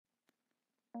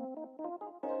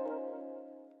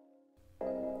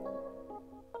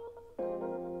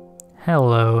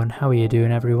Hello and how are you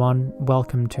doing everyone?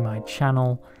 Welcome to my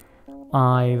channel.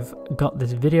 I've got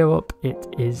this video up.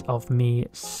 It is of me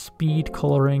speed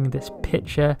colouring this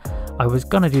picture. I was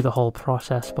gonna do the whole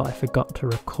process but I forgot to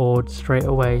record straight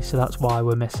away, so that's why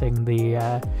we're missing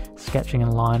the sketching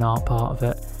and line art part of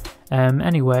it.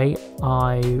 Anyway,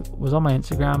 I was on my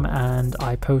Instagram and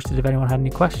I posted if anyone had any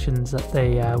questions that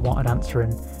they wanted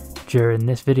answering during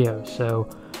this video, so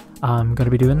I'm going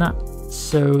to be doing that.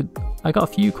 So I got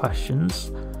a few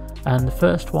questions, and the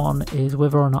first one is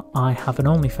whether or not I have an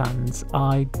OnlyFans.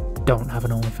 I don't have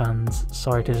an OnlyFans,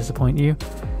 sorry to disappoint you.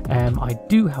 I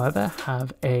do, however,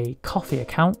 have a Ko-fi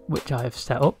account which I have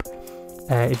set up.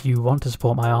 If you want to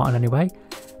support my art in any way,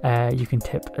 you can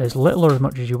tip as little or as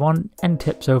much as you want. Any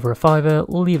tips over a £5,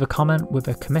 leave a comment with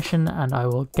a commission and I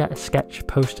will get a sketch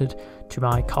posted to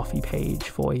my Ko-fi page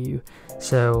for you.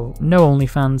 So no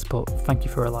OnlyFans, but thank you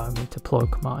for allowing me to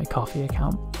plug my Ko-fi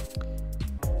account.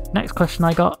 Next question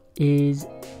I got is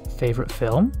favourite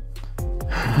film.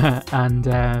 And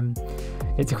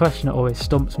it's a question that always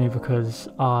stumps me because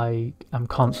I am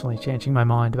constantly changing my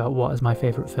mind about what is my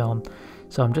favourite film.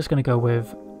 So I'm just going to go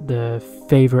with the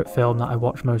favourite film that I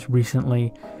watched most recently,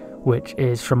 which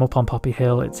is From Up on Poppy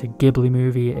Hill. It's a Ghibli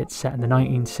movie. It's set in the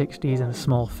 1960s in a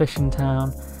small fishing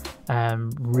town.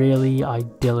 Really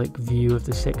idyllic view of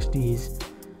the 60s.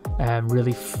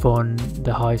 Really fun,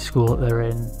 the high school that they're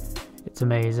in. It's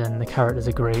amazing. The characters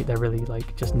are great. They're really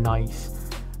just nice.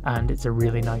 And it's a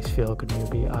really nice feel-good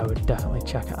movie. I would definitely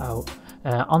check it out.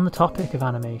 On the topic of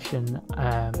animation,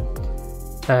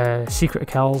 Secret of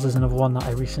Kells is another one that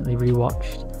I recently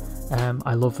rewatched.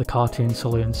 I love the cartoon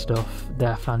Sully and stuff.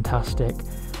 They're fantastic.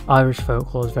 Irish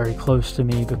folklore is very close to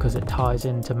me because it ties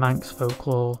into Manx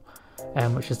folklore,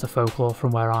 which is the folklore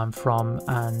from where I'm from,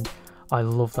 and I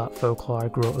love that folklore. I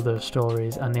grew up with those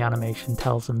stories and the animation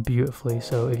tells them beautifully,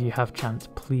 so if you have chance,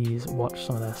 please watch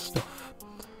some of their stuff.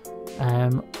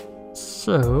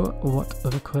 So what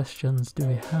other questions do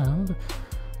we have?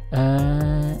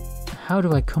 How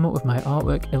do I come up with my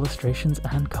artwork, illustrations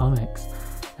and comics?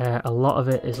 A lot of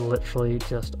it is literally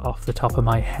just off the top of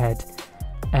my head.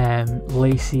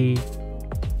 Lacey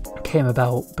came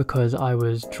about because I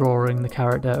was drawing the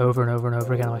character over and over and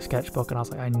over again on my sketchbook, and I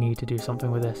was like, I need to do something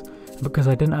with this. And because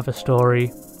I didn't have a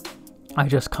story, I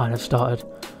just kind of started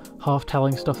half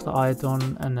telling stuff that I had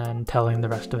done and then telling the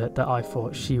rest of it that I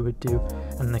thought she would do,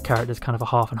 and the character's kind of a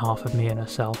half and half of me and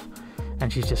herself,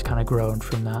 and she's just kind of grown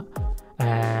from that.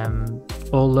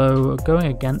 Although going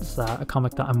against that, a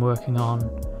comic that I'm working on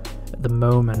at the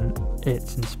moment,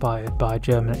 it's inspired by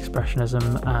German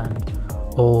Expressionism and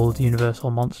old Universal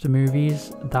monster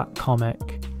movies. That comic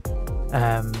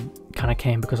kind of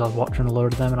came because I was watching a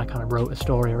load of them and I kind of wrote a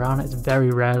story around it. It's very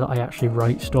rare that I actually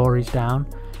write stories down.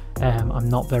 I'm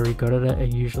not very good at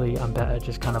it. I'm better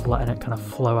just kind of letting it kind of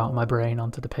flow out of my brain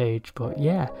onto the page. But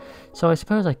yeah, so I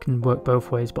suppose I can work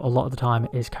both ways, but a lot of the time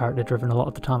it is character driven. A lot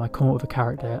of the time I come up with a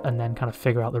character and then kind of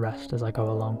figure out the rest as I go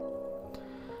along.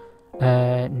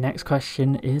 Next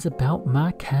question is about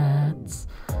my cats.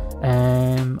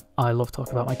 I love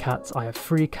talking about my cats. I have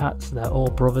 3 cats. They're all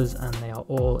brothers and they are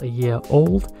all a year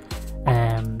old.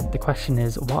 The question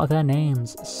is, what are their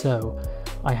names? So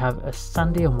I have a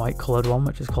sandy and white coloured one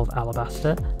which is called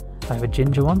Alabaster. I have a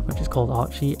ginger one which is called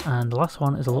Archie, and the last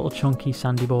one is a little chunky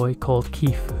sandy boy called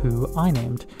Keith, who I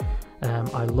named.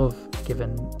 I love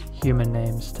giving human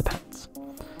names to pets.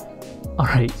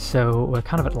 Alright, so we're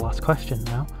kind of at the last question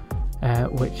now,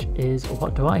 which is,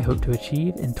 what do I hope to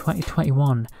achieve in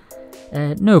 2021?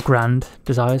 No grand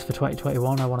desires for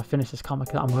 2021. I want to finish this comic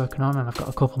that I'm working on, and I've got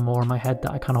a couple more in my head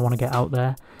that I kind of want to get out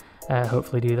there.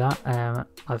 Hopefully do that.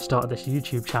 I've started this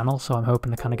YouTube channel, so I'm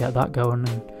hoping to kind of get that going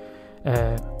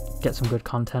and get some good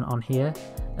content on here,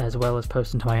 as well as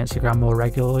posting to my Instagram more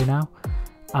regularly now.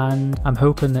 And I'm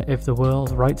hoping that if the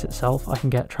world rights itself, I can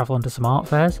get travelling to some art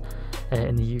fairs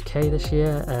in the UK this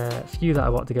year. A few that I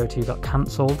wanted to go to got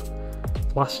cancelled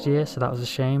last year, so that was a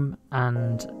shame.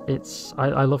 And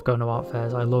I love going to art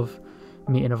fairs. I love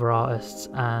meeting other artists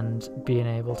and being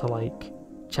able to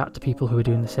chat to people who are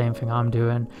doing the same thing I'm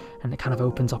doing, and it kind of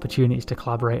opens opportunities to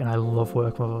collaborate, and I love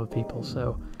working with other people,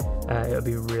 so it would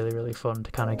be really fun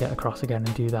to kind of get across again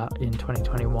and do that in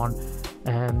 2021.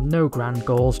 No grand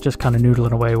goals, just kind of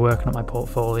noodling away, working at my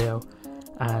portfolio,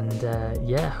 and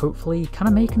yeah, hopefully kind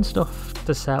of making stuff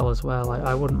to sell as well.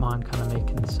 I wouldn't mind kind of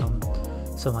making some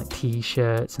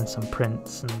t-shirts and some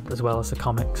prints, and as well as the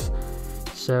comics.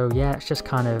 So yeah, it's just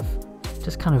kind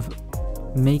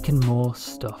making more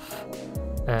stuff.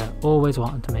 Always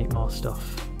wanting to make more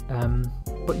stuff.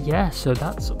 But But yeah, so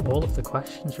that's all of the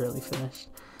questions really finished.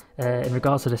 In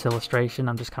regards to this illustration,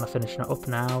 I'm just kind of finishing it up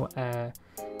now,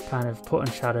 kind of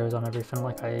putting shadows on everything,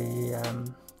 like I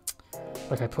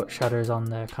put shadows on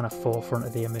the kind of forefront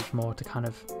of the image more to kind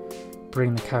of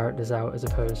bring the characters out as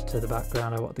opposed to the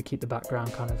background. I want to keep the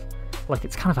background kind of like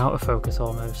it's kind of out of focus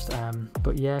almost,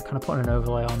 but yeah, kind of putting an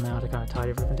overlay on now to kind of tie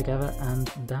everything together, and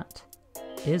that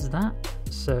is that.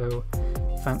 So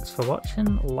thanks for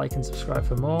watching, like and subscribe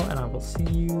for more, and I will see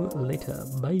you later.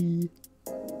 Bye.